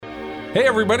Hey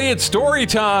everybody, it's story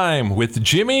time with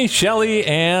Jimmy, Shelley,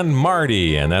 and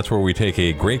Marty. And that's where we take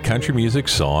a great country music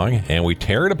song and we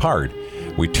tear it apart.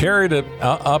 We tear it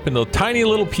up into tiny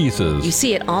little pieces. You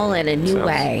see it all in a new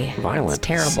way. Violent. It's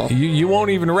terrible. You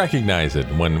won't even recognize it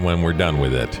when we're done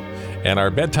with it. And our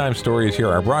bedtime stories here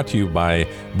are brought to you by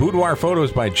Boudoir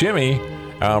Photos by Jimmy.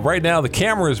 Right now the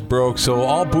camera is broke, so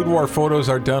all boudoir photos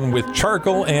are done with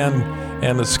charcoal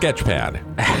and a sketch pad.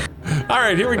 All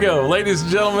right, here we go. Ladies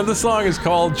and gentlemen, this song is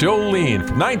called Jolene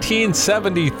from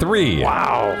 1973.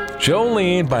 Wow.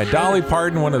 Jolene by Dolly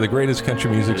Parton, one of the greatest country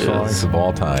music songs of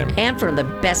all time. And from the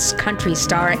best country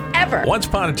star ever. Once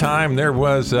upon a time, there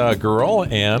was a girl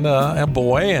and a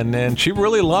boy, and she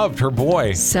really loved her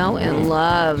boy. So in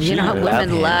love. You know how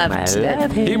women loved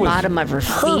the bottom of her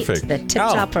feet, the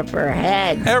tip-top of her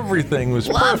head. Everything was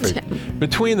Loved perfect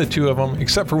between the two of them,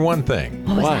 except for one thing.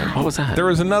 What was that? There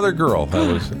was another girl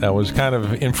that was kind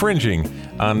of infringing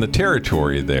on the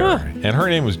territory there, and her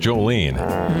name was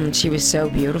Jolene. She was so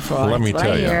beautiful. Let me It's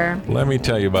tell right you. here. Let me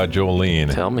tell you about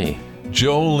Jolene. Tell me.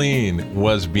 Jolene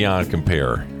was beyond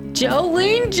compare.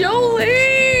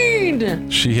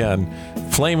 Jolene! She had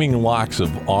flaming locks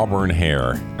of auburn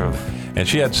hair, and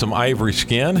she had some ivory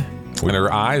skin. When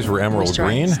her eyes were emerald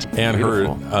green, Moisturized. and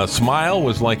Beautiful. her smile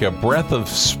was like a breath of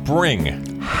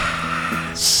spring.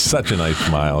 Such a nice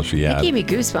smile she That had. gave me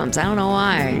goosebumps. I don't know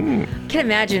why. I can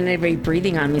imagine everybody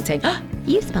breathing on me and saying, oh,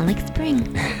 you smell like spring.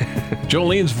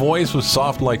 Jolene's voice was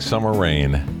soft like summer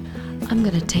rain. I'm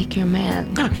going to take your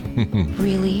man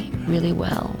really, really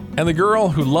well. And the girl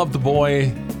who loved the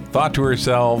boy thought to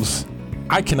herself,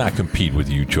 I cannot compete with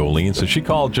you, Jolene. So she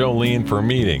called Jolene for a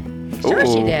meeting. Sure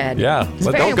she Ooh. did. Yeah. It's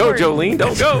But very Don't go, important. Jolene.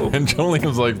 Don't go. And Jolene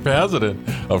was like, hesitant.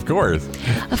 Of course.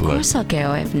 Of course I'll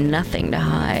go. I have nothing to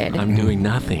hide. I'm doing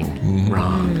nothing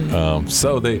wrong.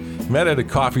 So they met at a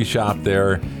coffee shop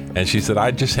there, and she said,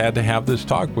 I just had to have this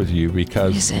talk with you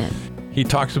because Is it? he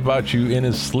talks about you in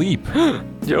his sleep.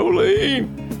 Jolene.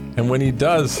 And when he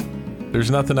does, there's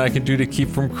nothing I can do to keep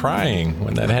from crying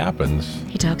when that happens.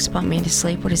 He talks about me to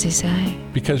sleep. What does he say?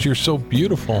 Because you're so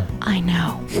beautiful, I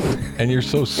know. and you're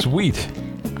so sweet,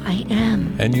 I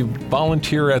am. and you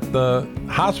volunteer at the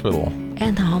hospital.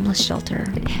 And the homeless shelter.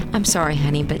 I'm sorry,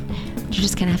 honey, but you're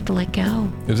just going to have to let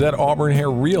go. Is that auburn hair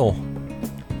real?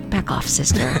 Back off,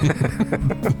 sister.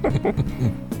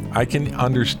 I can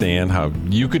understand how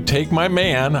you could take my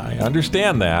man. I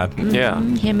understand that. Yeah.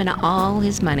 Him and all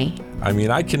his money. I mean,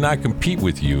 I cannot compete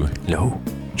with you, No.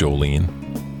 Jolene.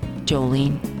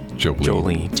 Jolene.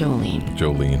 Jolene. Jolene.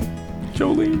 Jolene.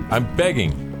 Jolene. I'm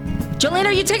begging. Jolene,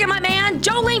 are you taking my man?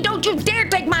 Jolene, don't you dare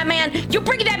take my man. You're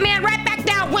bringing that man right back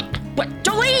down. What?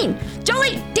 Jolene!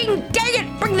 Jolene! Dang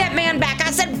it! Bring that man back. I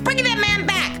said bring that man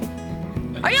back.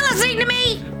 Are you listening to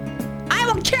me? I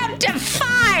will count to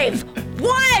 5.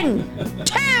 1,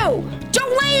 2.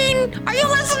 Jolene, are you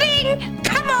listening?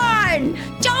 Come on!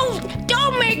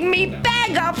 Don't make me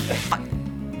beg up.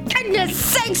 Goodness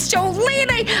sakes,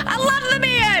 Jolene! I love the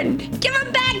man. Give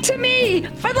him back to me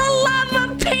for the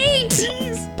love of Pete.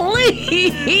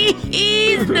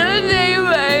 Please, don't take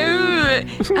my.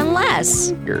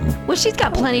 Unless, well, she's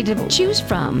got plenty to choose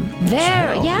from.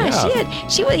 There, yeah.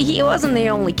 He wasn't the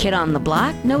only kid on the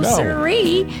block. No,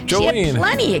 sirree. She Jolene. had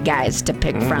plenty of guys to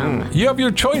pick from. You have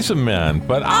your choice of men,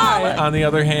 but I, on the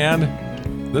other hand,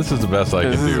 this is the best I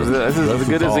can do. This is as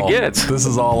good as it gets. This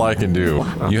is all I can do.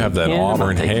 You have that him, I'll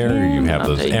auburn take hair. him, You have I'll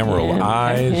those take emerald him,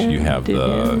 eyes. take You him, have take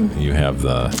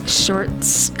the. Short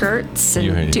skirts and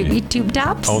You- doobie tube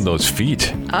tops. Oh, those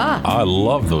feet. I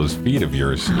love those feet of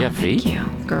yours. Yeah, Thank feet. you,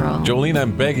 girl. Jolene,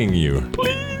 I'm begging you.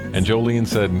 Please. And Jolene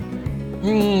said,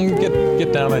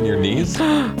 get down on your knees.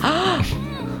 Come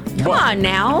on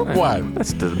now. What?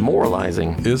 That's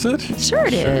demoralizing. Is it? Sure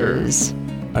it is.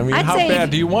 I mean, I'd how say- bad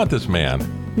do you want this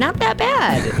man? Not that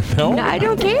bad. No? I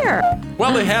don't care.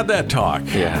 Well, they had that talk.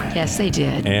 Yeah. Yes, they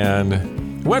did. And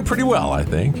it went pretty well, I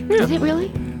think. Did it really?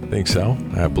 I think so.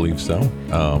 I believe so.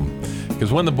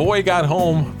 Because when the boy got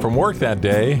home from work that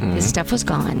day, His stuff was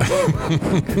gone. Not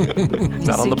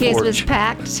on the Suitcase was porch.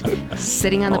 packed,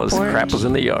 sitting on All the this porch. crap was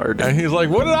in the yard. and he's like,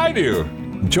 what did I do?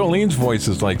 Jolene's voice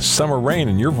is like summer rain,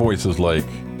 and your voice is like...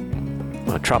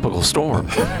 A tropical storm.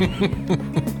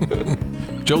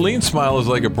 Jolene's smile is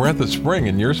like a breath of spring,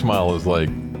 and your smile is like...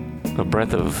 A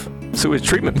breath of sewage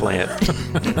treatment plant.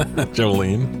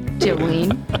 Jolene.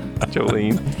 Jolene.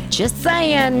 Jolene. Just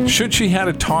saying. Should she had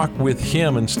a talk with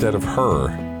him instead of her?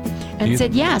 and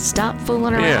said, yeah, stop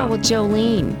fooling around Yeah. with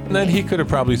Jolene. And then he could have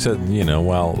probably said,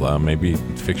 maybe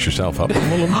fix yourself up a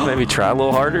little, Maybe try a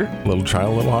little harder. try a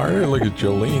little harder. Look at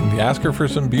Jolene. Ask her for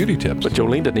some beauty tips. But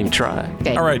Jolene didn't even try.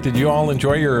 Okay. All right, did you all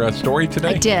enjoy your story today?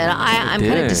 I did. I'm kind of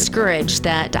did. discouraged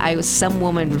that some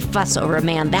woman would fuss over a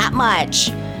man that much,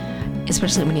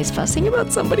 especially when he's fussing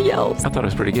about somebody else. I thought it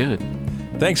was pretty good.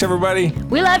 Thanks, everybody.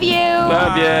 We love you.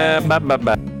 Love ya.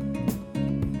 Bye.